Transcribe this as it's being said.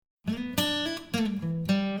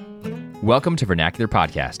Welcome to Vernacular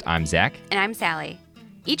Podcast. I'm Zach. And I'm Sally.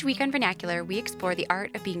 Each week on Vernacular, we explore the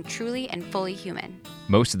art of being truly and fully human.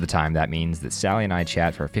 Most of the time, that means that Sally and I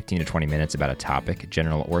chat for 15 to 20 minutes about a topic,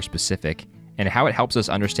 general or specific, and how it helps us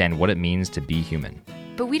understand what it means to be human.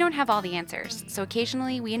 But we don't have all the answers, so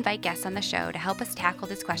occasionally we invite guests on the show to help us tackle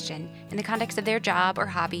this question in the context of their job or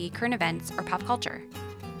hobby, current events, or pop culture.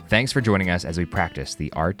 Thanks for joining us as we practice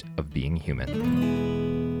the art of being human.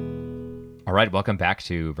 All right, welcome back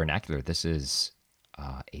to Vernacular. This is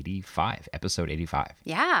episode 85.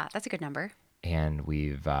 Yeah, that's a good number. And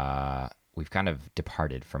we've kind of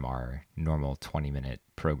departed from our normal 20-minute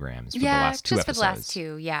programs for the last two episodes. Yeah, just for the last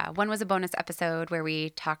two, yeah. One was a bonus episode where we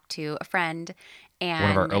talked to a friend and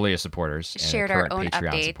one of our earliest supporters and shared a current our own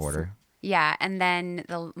Patreon updates. supporter. Yeah, and then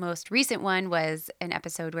the most recent one was an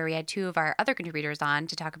episode where we had two of our other contributors on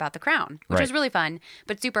to talk about The Crown, which was really fun,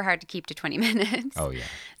 but super hard to keep to 20 minutes. Oh, yeah.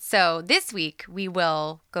 So this week, we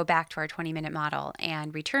will go back to our 20-minute model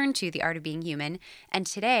and return to the art of being human. And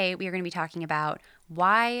today, we are going to be talking about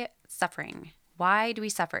why suffering. Why do we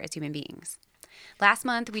suffer as human beings? Last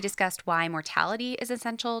month, we discussed why mortality is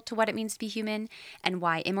essential to what it means to be human and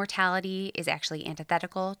why immortality is actually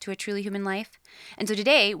antithetical to a truly human life. And so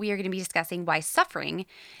today, we are going to be discussing why suffering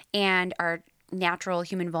and our natural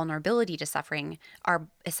human vulnerability to suffering are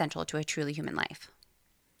essential to a truly human life.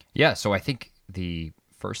 Yeah, so I think the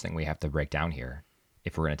first thing we have to break down here,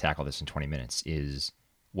 if we're going to tackle this in 20 minutes, is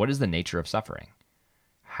what is the nature of suffering?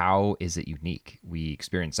 How is it unique? We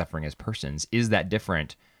experience suffering as persons. Is that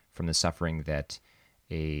different from the suffering that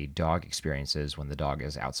a dog experiences when the dog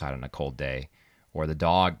is outside on a cold day, or the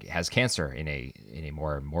dog has cancer in a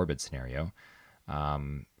more morbid scenario?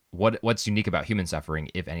 What's unique about human suffering,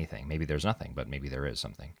 if anything? Maybe there's nothing, but maybe there is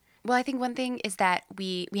something. Well, I think one thing is that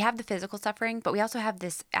we have the physical suffering, but we also have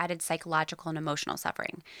this added psychological and emotional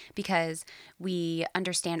suffering because we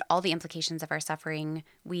understand all the implications of our suffering.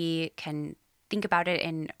 We can think about it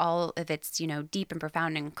in all of its, deep and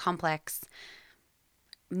profound and complex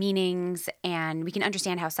meanings, and we can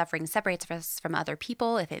understand how suffering separates us from other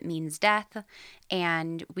people if it means death,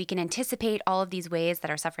 and we can anticipate all of these ways that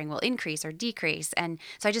our suffering will increase or decrease. And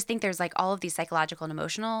so I just think there's like all of these psychological and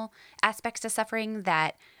emotional aspects to suffering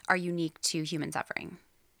that are unique to human suffering.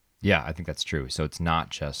 Yeah, I think that's true. So it's not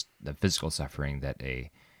just the physical suffering that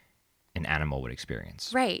an animal would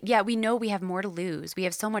experience. Right. Yeah, we know we have more to lose. We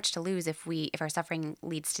have so much to lose if our suffering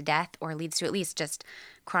leads to death or leads to at least just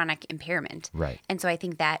chronic impairment. Right. And so I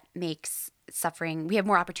think that makes suffering, we have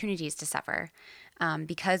more opportunities to suffer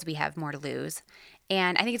because we have more to lose.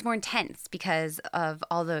 And I think it's more intense because of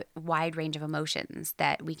all the wide range of emotions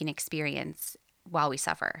that we can experience while we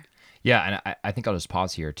suffer. Yeah, and I think I'll just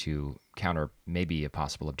pause here to counter maybe a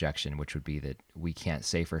possible objection, which would be that we can't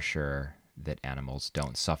say for sure that animals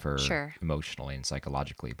don't suffer emotionally and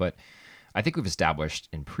psychologically. But I think we've established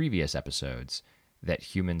in previous episodes that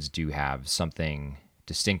humans do have something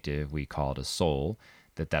distinctive. We call it a soul,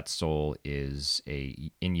 that soul is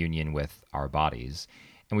in union with our bodies.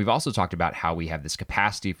 And we've also talked about how we have this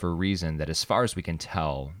capacity for reason that, as far as we can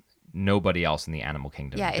tell, nobody else in the animal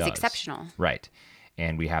kingdom does. Yeah, it's exceptional. Right.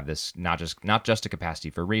 And we have this not just a capacity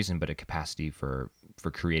for reason, but a capacity for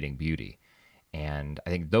creating beauty. And I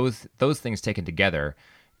think those things taken together,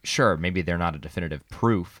 sure, maybe they're not a definitive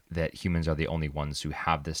proof that humans are the only ones who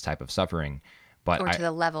have this type of suffering, but or to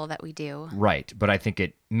the level that we do. Right, but I think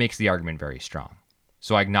it makes the argument very strong.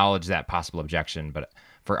 So I acknowledge that possible objection, but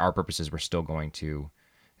for our purposes, we're still going to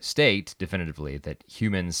state definitively that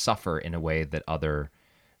humans suffer in a way that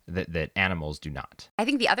that animals do not. I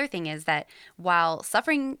think the other thing is that while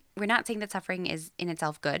suffering, we're not saying that suffering is in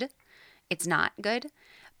itself good. It's not good,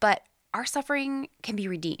 but our suffering can be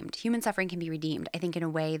redeemed. Human suffering can be redeemed, I think, in a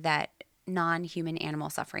way that non-human animal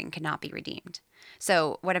suffering cannot be redeemed.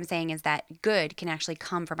 So what I'm saying is that good can actually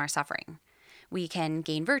come from our suffering. We can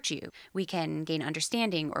gain virtue. We can gain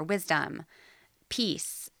understanding or wisdom,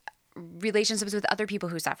 peace, relationships with other people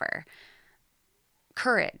who suffer,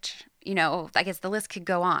 courage. I guess the list could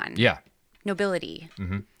go on. Yeah. Nobility.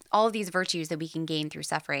 Mm-hmm. All of these virtues that we can gain through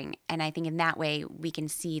suffering. And I think in that way, we can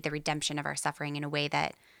see the redemption of our suffering in a way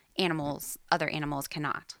that other animals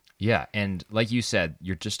cannot. Yeah, and like you said,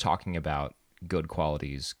 you're just talking about good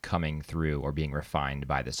qualities coming through or being refined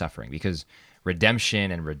by the suffering, because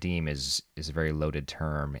redemption and redeem is a very loaded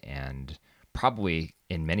term, and probably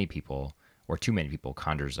in many people, or too many people,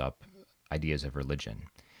 conjures up ideas of religion.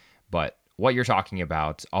 But what you're talking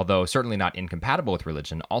about, although certainly not incompatible with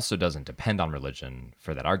religion, also doesn't depend on religion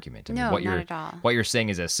for that argument. No, not at all. What you're saying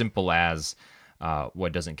is as simple as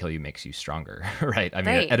what doesn't kill you makes you stronger, right? I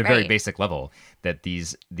mean, at a very basic level, that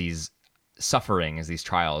these sufferings, these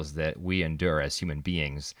trials that we endure as human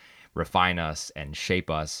beings refine us and shape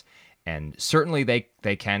us. And certainly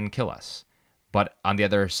they can kill us. But on the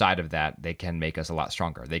other side of that, they can make us a lot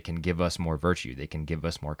stronger. They can give us more virtue. They can give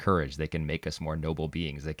us more courage. They can make us more noble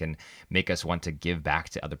beings. They can make us want to give back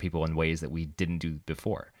to other people in ways that we didn't do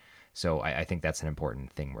before. So I think that's an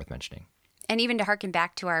important thing worth mentioning. And even to harken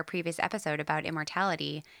back to our previous episode about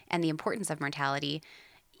immortality and the importance of mortality,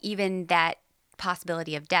 even that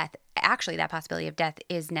possibility of death, actually that possibility of death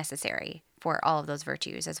is necessary for all of those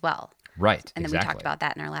virtues as well. Right, And then we talked about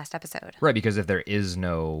that in our last episode. Right, because if there is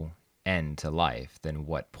no end to life, then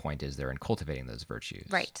what point is there in cultivating those virtues?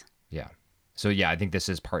 Right. Yeah. So yeah, I think this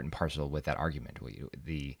is part and parcel with that argument.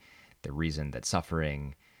 The reason that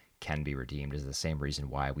suffering can be redeemed is the same reason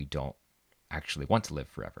why we don't actually want to live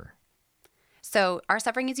forever. So our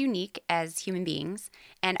suffering is unique as human beings,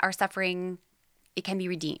 and our suffering, it can be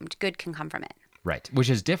redeemed. Good can come from it. Right. Which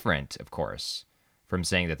is different, of course, from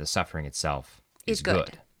saying that the suffering itself is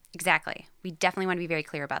good. Exactly. We definitely want to be very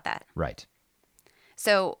clear about that. Right.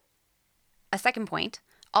 So a second point,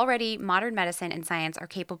 already modern medicine and science are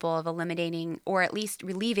capable of eliminating or at least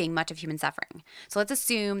relieving much of human suffering. So let's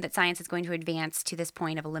assume that science is going to advance to this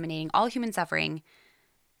point of eliminating all human suffering.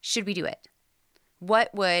 Should we do it?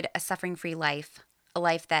 What would a suffering-free life, a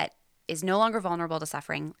life that is no longer vulnerable to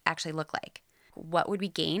suffering, actually look like? What would we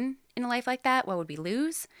gain in a life like that? What would we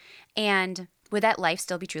lose? And would that life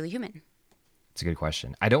still be truly human? It's a good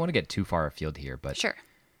question. I don't want to get too far afield here, but sure.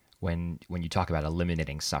 When you talk about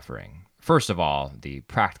eliminating suffering, first of all, the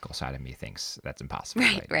practical side of me thinks that's impossible.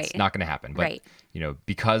 Right. It's not going to happen. But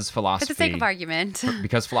because philosophy, for the sake of argument,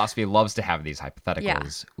 because philosophy loves to have these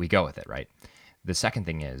hypotheticals, we go with it, right? The second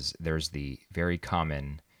thing is there's the very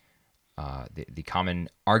common, the common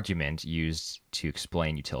argument used to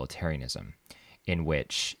explain utilitarianism, in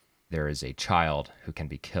which there is a child who can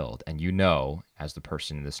be killed, and as the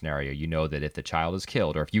person in the scenario, that if the child is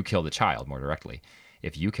killed, or if you kill the child more directly,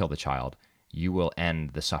 if you kill the child, you will end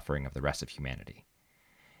the suffering of the rest of humanity.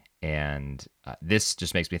 And this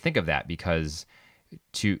just makes me think of that because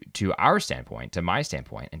to our standpoint, to my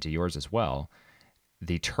standpoint, and to yours as well,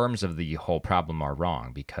 the terms of the whole problem are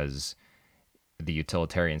wrong because the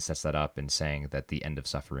utilitarian sets that up in saying that the end of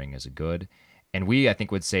suffering is a good. And we, I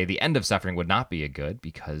think, would say the end of suffering would not be a good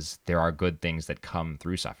because there are good things that come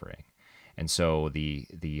through suffering. And so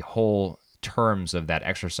the whole terms of that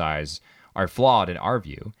exercise are flawed in our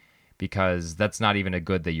view because that's not even a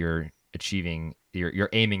good that you're achieving, you're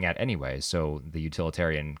aiming at anyway. So the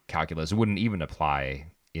utilitarian calculus wouldn't even apply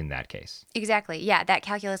in that case. Exactly. Yeah, that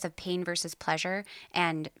calculus of pain versus pleasure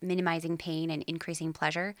and minimizing pain and increasing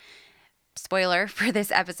pleasure. Spoiler for this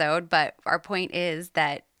episode, but our point is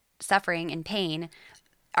that suffering and pain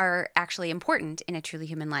are actually important in a truly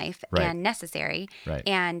human life and necessary. Right.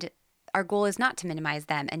 And our goal is not to minimize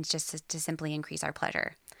them and just to simply increase our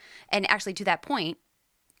pleasure. And actually, to that point,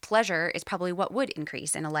 pleasure is probably what would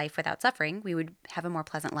increase in a life without suffering. We would have a more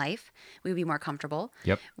pleasant life. We would be more comfortable.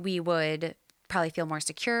 Yep. We would probably feel more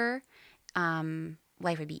secure.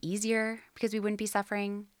 Life would be easier because we wouldn't be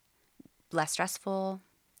suffering, less stressful.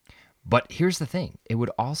 But here's the thing. It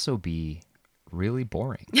would also be really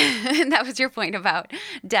boring. And that was your point about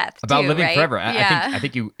death, about too, living right? forever. Yeah. I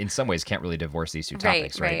think you, in some ways, can't really divorce these two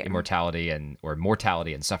topics, right? Immortality or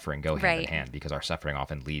mortality and suffering go hand in hand because our suffering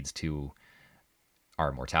often leads to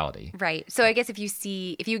our mortality. Right. So I guess if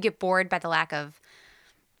you get bored by the lack of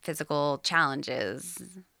physical challenges,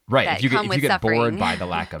 right? If you get suffering. bored by the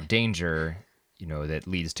lack of danger, that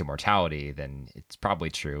leads to mortality, then it's probably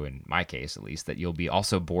true, in my case at least, that you'll be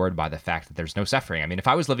also bored by the fact that there's no suffering. I mean, if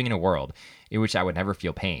I was living in a world in which I would never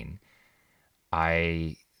feel pain,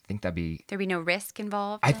 I think there'd be no risk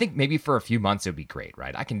involved. I think maybe for a few months it would be great,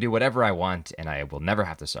 right? I can do whatever I want and I will never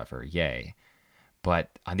have to suffer. Yay.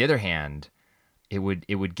 But on the other hand, it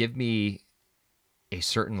would give me a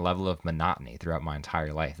certain level of monotony throughout my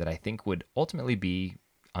entire life that I think would ultimately be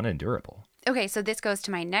unendurable. Okay, so this goes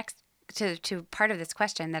to my next to part of this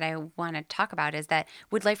question that I want to talk about is that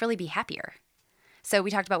would life really be happier? So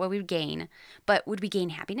we talked about what we would gain, but would we gain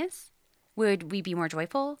happiness? Would we be more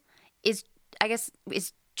joyful? Is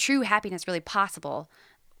true happiness really possible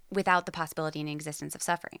without the possibility and existence of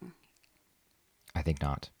suffering? I think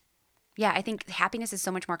not. Yeah, I think happiness is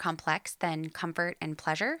so much more complex than comfort and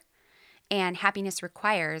pleasure, and happiness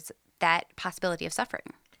requires that possibility of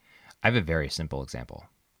suffering. I have a very simple example.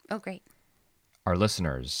 Oh, great. Our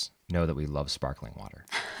listeners know that we love sparkling water.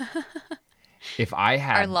 If I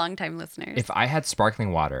had our longtime listeners, if I had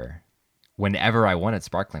sparkling water whenever I wanted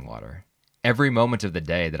sparkling water, every moment of the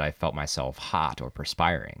day that I felt myself hot or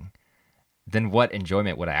perspiring, then what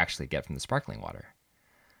enjoyment would I actually get from the sparkling water?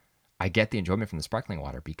 I get the enjoyment from the sparkling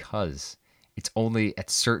water because it's only at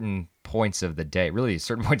certain points of the day, really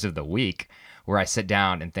certain points of the week, where I sit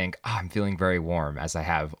down and think, oh, I'm feeling very warm, as I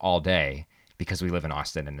have all day, because we live in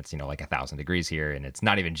Austin and it's, like 1,000 degrees here and it's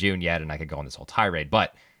not even June yet and I could go on this whole tirade.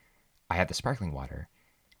 But I have the sparkling water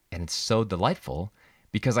and it's so delightful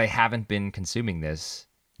because I haven't been consuming this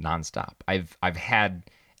nonstop. I've had,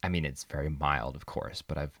 I mean, it's very mild, of course,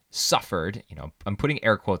 but I've suffered, I'm putting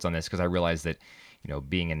air quotes on this because I realize that,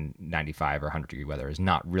 being in 95 or 100 degree weather is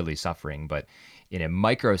not really suffering, but in a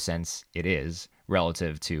micro sense, it is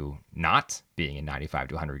relative to not being in 95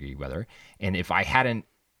 to 100 degree weather. And if I hadn't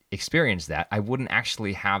experienced that, I wouldn't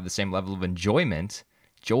actually have the same level of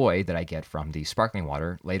joy that I get from the sparkling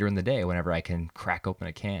water later in the day whenever I can crack open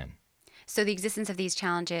a can. So the existence of these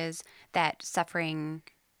challenges that suffering,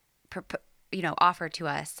 offer to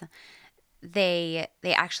us, they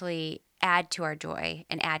actually add to our joy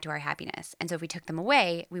and add to our happiness. And so if we took them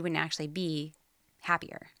away, we wouldn't actually be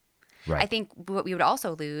happier. Right. I think what we would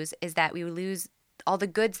also lose is that we would lose all the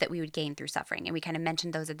goods that we would gain through suffering. And we kind of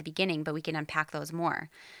mentioned those at the beginning, but we can unpack those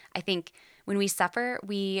more. I think when we suffer,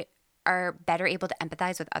 we are better able to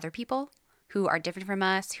empathize with other people who are different from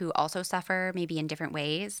us, who also suffer, maybe in different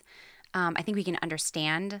ways. I think we can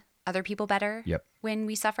understand other people better when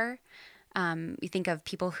we suffer. You think of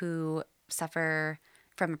people who suffer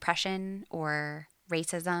from oppression or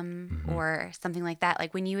racism or something like that.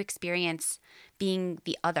 Like when you experience being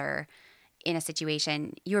the other in a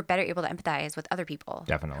situation, you're better able to empathize with other people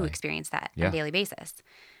who experience that on a daily basis.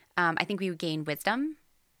 I think we would gain wisdom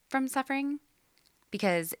from suffering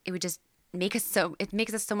because it would just makes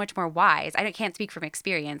us so much more wise. I can't speak from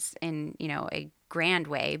experience in, a grand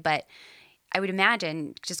way, but I would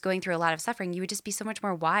imagine just going through a lot of suffering, you would just be so much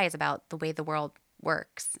more wise about the way the world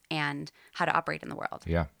works and how to operate in the world.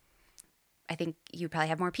 Yeah. I think you'd probably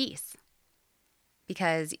have more peace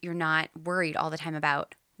because you're not worried all the time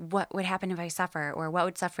about what would happen if I suffer or what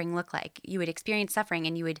would suffering look like. You would experience suffering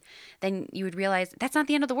and you would realize that's not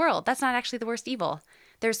the end of the world. That's not actually the worst evil.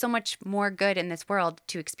 There's so much more good in this world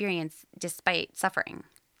to experience despite suffering,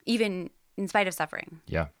 even in spite of suffering.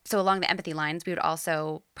 Yeah. So along the empathy lines, we would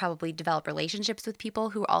also probably develop relationships with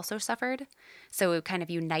people who also suffered. So it would kind of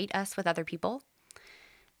unite us with other people.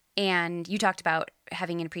 And you talked about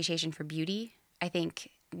having an appreciation for beauty. I think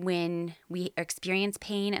when we experience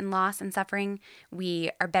pain and loss and suffering,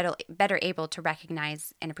 we are better able to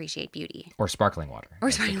recognize and appreciate beauty. Or sparkling water.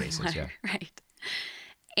 Or sparkling water, right.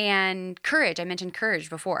 And courage. I mentioned courage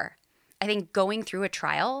before. I think going through a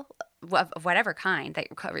trial of whatever kind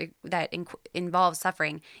that involves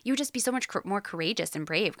suffering, you would just be so much more courageous and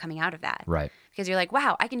brave coming out of that. Right. Because you're like,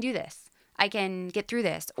 wow, I can do this. I can get through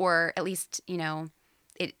this. Or at least,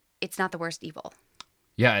 it's not the worst evil.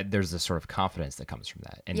 Yeah, there's this sort of confidence that comes from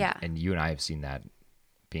that. And and you and I have seen that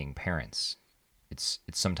being parents. It's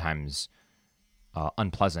sometimes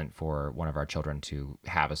unpleasant for one of our children to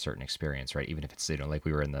have a certain experience, right? Even if it's, like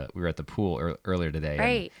we were at the pool earlier today,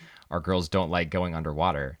 right. And our girls don't like going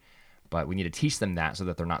underwater, but we need to teach them that so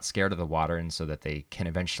that they're not scared of the water and so that they can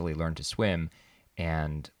eventually learn to swim.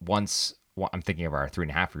 And I'm thinking of our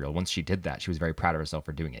 3.5-year-old. Once she did that, she was very proud of herself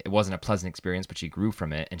for doing it. It wasn't a pleasant experience, but she grew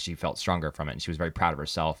from it and she felt stronger from it. And she was very proud of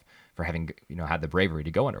herself for having, had the bravery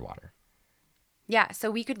to go underwater. Yeah. So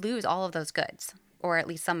we could lose all of those goods, or at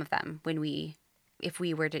least some of them, if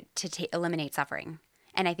we were to eliminate suffering.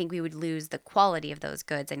 And I think we would lose the quality of those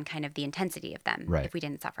goods and kind of the intensity of them if we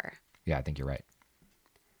didn't suffer. Yeah, I think you're right.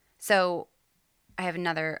 So I have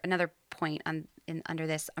another point under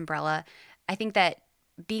this umbrella. I think that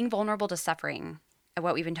being vulnerable to suffering,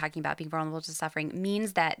 what we've been talking about, being vulnerable to suffering,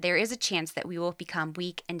 means that there is a chance that we will become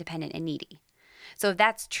weak, independent, and needy. So if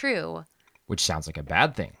that's true... Which sounds like a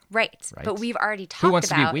bad thing. Right. But we've already talked about... Who wants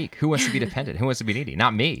to be weak? Who wants to be dependent? Who wants to be needy?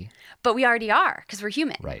 Not me. But we already are, because we're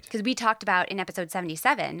human. Right. Because we talked about in episode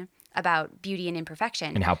 77 about beauty and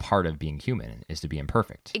imperfection. And how part of being human is to be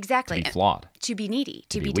imperfect. Exactly. To be flawed. To be needy.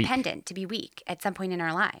 To be dependent. To be weak at some point in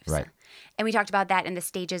our lives. Right. And we talked about that in the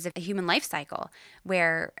stages of a human life cycle,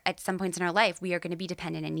 where at some points in our life, we are going to be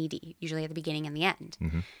dependent and needy, usually at the beginning and the end.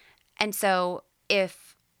 Mm-hmm. And so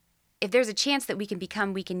if there's a chance that we can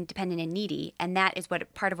become weak and dependent and needy, and that is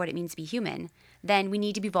part of what it means to be human, then we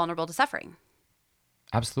need to be vulnerable to suffering.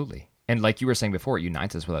 Absolutely. And like you were saying before, it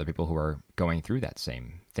unites us with other people who are going through that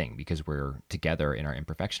same thing because we're together in our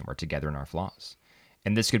imperfection. We're together in our flaws.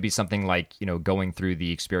 And this could be something like, going through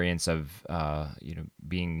the experience of,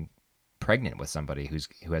 being pregnant with somebody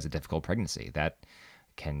who has a difficult pregnancy. That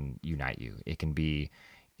can unite you. It can be,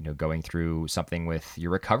 going through something with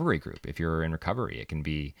your recovery group. If you're in recovery, it can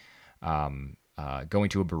be going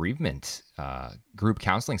to a bereavement group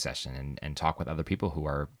counseling session and talk with other people who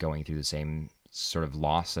are going through the same sort of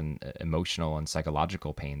loss and emotional and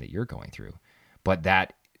psychological pain that you're going through. But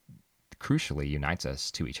that crucially unites us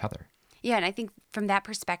to each other. Yeah, and I think from that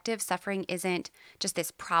perspective, suffering isn't just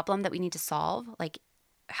this problem that we need to solve, like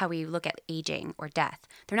how we look at aging or death.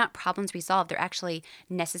 They're not problems we solve. They're actually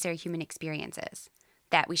necessary human experiences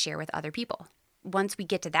that we share with other people. Once we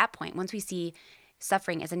get to that point, once we see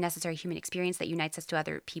suffering as a necessary human experience that unites us to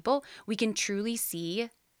other people, we can truly see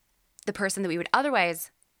the person that we would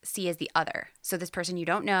otherwise see as the other. So this person you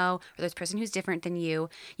don't know, or this person who's different than you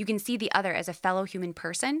can see the other as a fellow human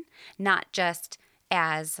person, not just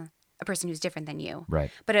as a person who's different than you, right?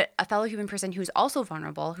 But a fellow human person who's also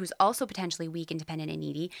vulnerable, who's also potentially weak and dependent and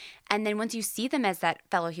needy. And then once you see them as that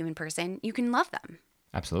fellow human person, you can love them.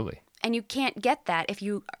 Absolutely. And you can't get that if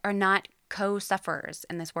you are not co-sufferers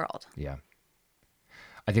in this world. Yeah.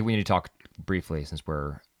 I think we need to talk briefly, since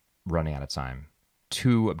we're running out of time,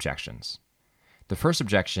 2 objections. The first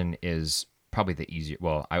objection is probably the easier,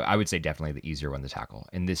 well, I would say definitely the easier one to tackle.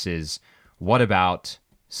 And this is, what about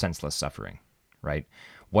senseless suffering, right?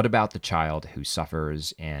 What about the child who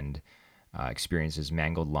suffers and experiences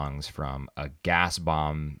mangled lungs from a gas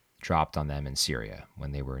bomb dropped on them in Syria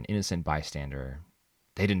when they were an innocent bystander?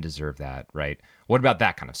 They didn't deserve that, right? What about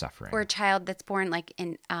that kind of suffering? Or a child that's born like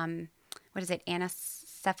in,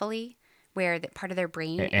 anencephaly, where part of their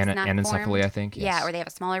brain is not anencephaly, formed. I think. Yes. Yeah, or they have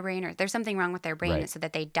a smaller brain, or there's something wrong with their brain, right. so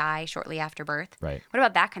that they die shortly after birth. Right. What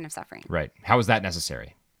about that kind of suffering? Right. How is that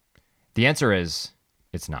necessary? The answer is,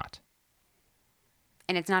 it's not.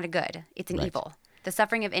 And it's not a good. It's an right. evil. The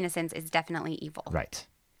suffering of innocence is definitely evil. Right.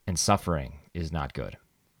 And suffering is not good.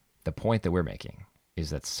 The point that we're making is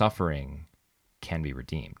that suffering can be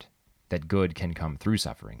redeemed, that good can come through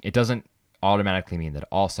suffering. It doesn't automatically mean that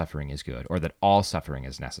all suffering is good or that all suffering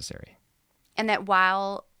is necessary. And that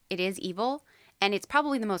while it is evil, and it's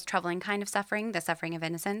probably the most troubling kind of suffering, the suffering of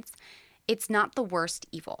innocence, it's not the worst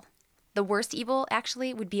evil. The worst evil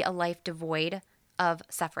actually would be a life devoid of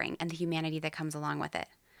suffering and the humanity that comes along with it.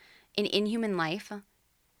 An inhuman life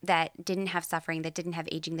that didn't have suffering, that didn't have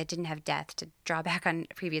aging, that didn't have death, to draw back on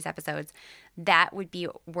previous episodes, that would be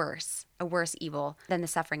worse, a worse evil than the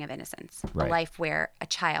suffering of innocence, right. a life where a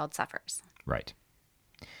child suffers. Right.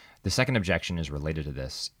 The second objection is related to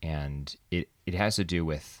this, and it has to do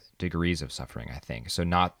with degrees of suffering, I think. So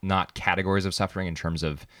not categories of suffering in terms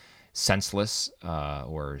of senseless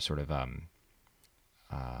or sort of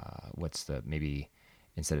maybe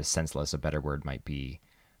instead of senseless, a better word might be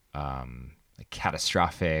like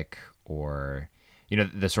catastrophic, or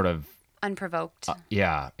the sort of unprovoked.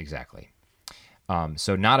 Yeah, exactly.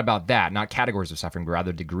 So not about that, not categories of suffering, but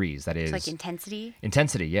rather degrees. That is, so like intensity.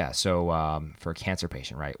 Intensity, yeah. So for a cancer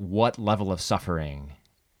patient, right? What level of suffering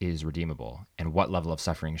is redeemable, and what level of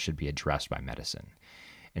suffering should be addressed by medicine?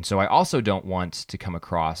 And so I also don't want to come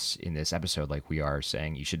across in this episode like we are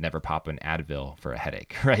saying you should never pop an Advil for a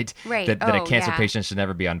headache, right? Right. That a cancer patient should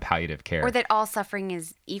never be on palliative care. Or that all suffering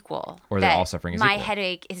is equal. Or that all suffering is my equal. My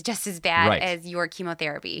headache is just as bad right. as your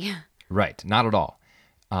chemotherapy. Right. Not at all.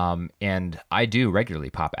 And I do regularly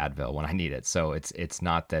pop Advil when I need it. So it's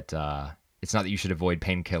not that you should avoid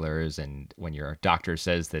painkillers, and when your doctor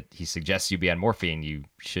says that he suggests you be on morphine, you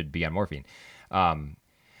should be on morphine.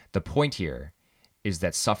 The point here is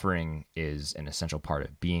that suffering is an essential part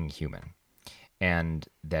of being human. And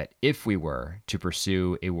that if we were to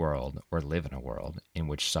pursue a world or live in a world in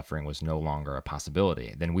which suffering was no longer a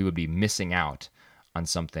possibility, then we would be missing out on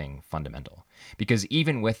something fundamental. Because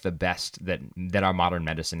even with the best that our modern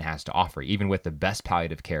medicine has to offer, even with the best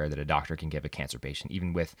palliative care that a doctor can give a cancer patient,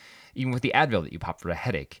 even with the Advil that you pop for a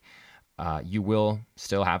headache, you will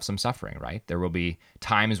still have some suffering, right? There will be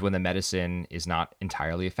times when the medicine is not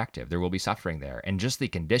entirely effective. There will be suffering there. And just the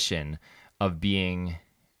condition of being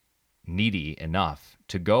needy enough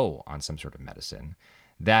to go on some sort of medicine,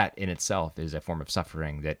 that in itself is a form of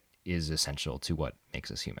suffering that is essential to what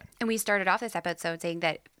makes us human. And we started off this episode saying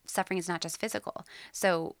that suffering is not just physical.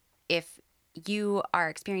 So if you are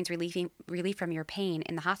experiencing relief from your pain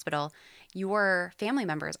in the hospital, your family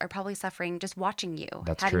members are probably suffering just watching you,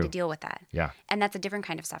 that's having true. to deal with that. Yeah. And that's a different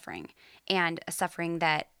kind of suffering, and a suffering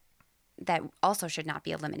that also should not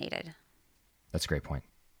be eliminated. That's a great point.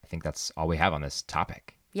 I think that's all we have on this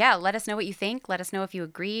topic. Yeah, let us know what you think. Let us know if you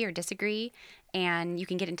agree or disagree. And you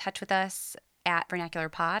can get in touch with us at Vernacular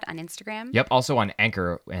Pod on Instagram. Yep. Also on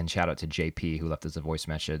Anchor, and shout out to JP, who left us a voice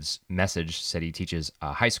message, said he teaches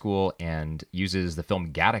high school and uses the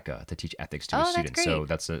film Gattaca to teach ethics to his students.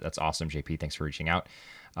 Great. So that's awesome, JP. Thanks for reaching out.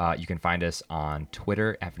 You can find us on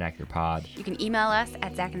Twitter at Vernacular Pod. You can email us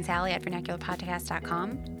at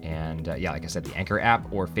zachansally@vernacularpodcast.com. And like I said, the Anchor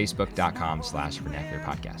app or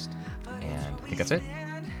facebook.com/vernacularpodcast. And I think that's it.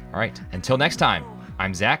 All right. Until next time,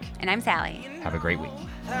 I'm Zach. And I'm Sally. Have a great week.